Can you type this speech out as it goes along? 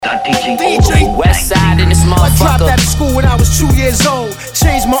West side in this motherfucker. I dropped out of school when I was 2 years old.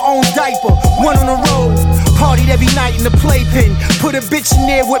 Changed my own diaper, went on the road. Partied every night in the playpen. Put a bitch in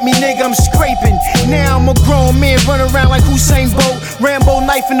there with me, nigga, I'm scraping. Now I'm a grown man, run around like Usain Bolt. Rambo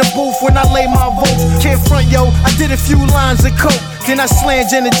knife in the booth when I lay my votes. Can't front, yo, I did a few lines of coke. Then I slammed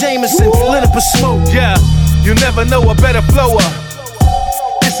Jenna Jameson, lit up a smoke. Yeah, you never know a better flower.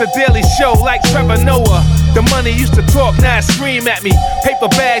 It's a daily show like Trevor Noah. The money used to talk, now it scream at me. Paper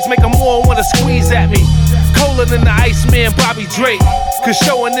bags make them all wanna squeeze at me. Colder than the Iceman Bobby Drake. Cause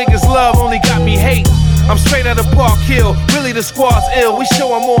showing niggas love only got me hate. I'm straight out of Park Hill, really the squad's ill. We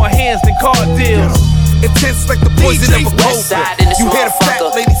showin' more hands than car deals. Intense like the poison of a cobra. You hear the fat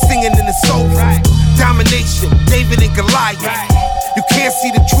lady singing in the sofa. Domination, David and Goliath. You can't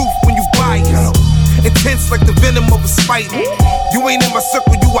see the truth when you buy it. Intense like the venom of a spider. You ain't in my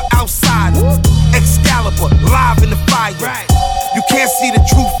circle, you are outside. Excalibur, live in the fire. You can't see the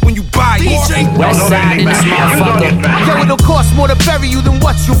truth when you buy it. West side in this motherfucker. Yo, it'll cost more to bury you than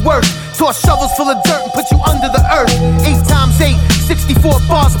what you're worth. Toss shovels full of dirt and put you under the earth. 8 times 8, 64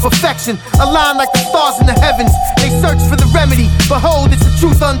 bars of perfection. Aligned like the stars in the heavens. They search for the remedy. Behold, it's the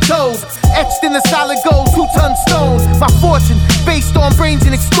truth untold. Etched in the solid gold, 2-ton stone. My fortune, based on brains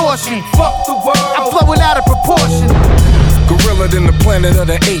and extortion. Fuck the world, I blow it out of proportion. Gorilla than the planet of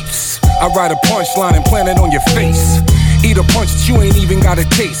the apes. I write a punchline and plant it on your face. Eat a punch that you ain't even gotta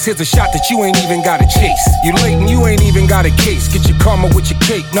taste. Here's a shot that you ain't even gotta chase. You late and you ain't even got a case. Get your karma with your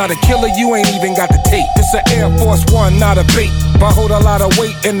cake. Not a killer, you ain't even got the tape. This a Air Force One, not a bait. If I hold a lot of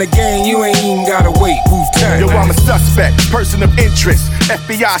weight in the game, you ain't even gotta wait. Wu-Tang. Yo, I'm a suspect, person of interest.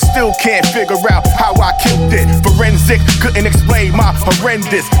 FBI still can't figure out how I killed it. Forensic couldn't explain my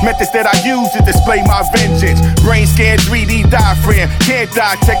horrendous methods that I use to display my vengeance. Brain scan, 3D diaphragm. Can't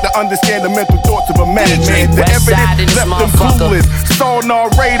dissect to understand the mental thoughts of a madman. The evidence left them clueless. Sonar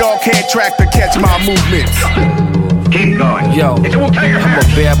radar can't track to catch my movements. Keep going. Yo, I'm a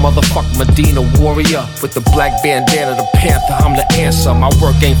bad motherfucker, Medina warrior. With the black bandana, the panther, I'm the answer. My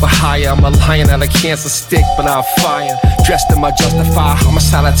work ain't for hire, I'm a lion at a cancer stick, but I'll fire. Dressed in my justified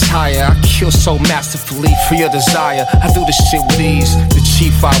homicide attire. I kill so masterfully for your desire. I do this shit with ease. The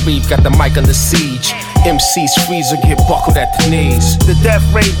chief I reap got the mic under siege. MCs freeze or get buckled at the knees. The death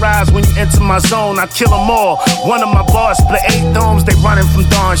rate rise when you enter my zone. I kill them all. One of my bars split 8 domes. They running from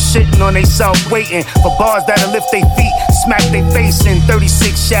dawn, shitting on they self, waiting for bars that'll lift they feet, smack they face in.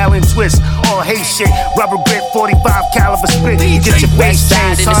 36 shall and twist. All hate shit. Rubber grip, 45 caliber spit. Get your face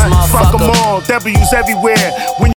changed, son. Fuck them all. W's everywhere. When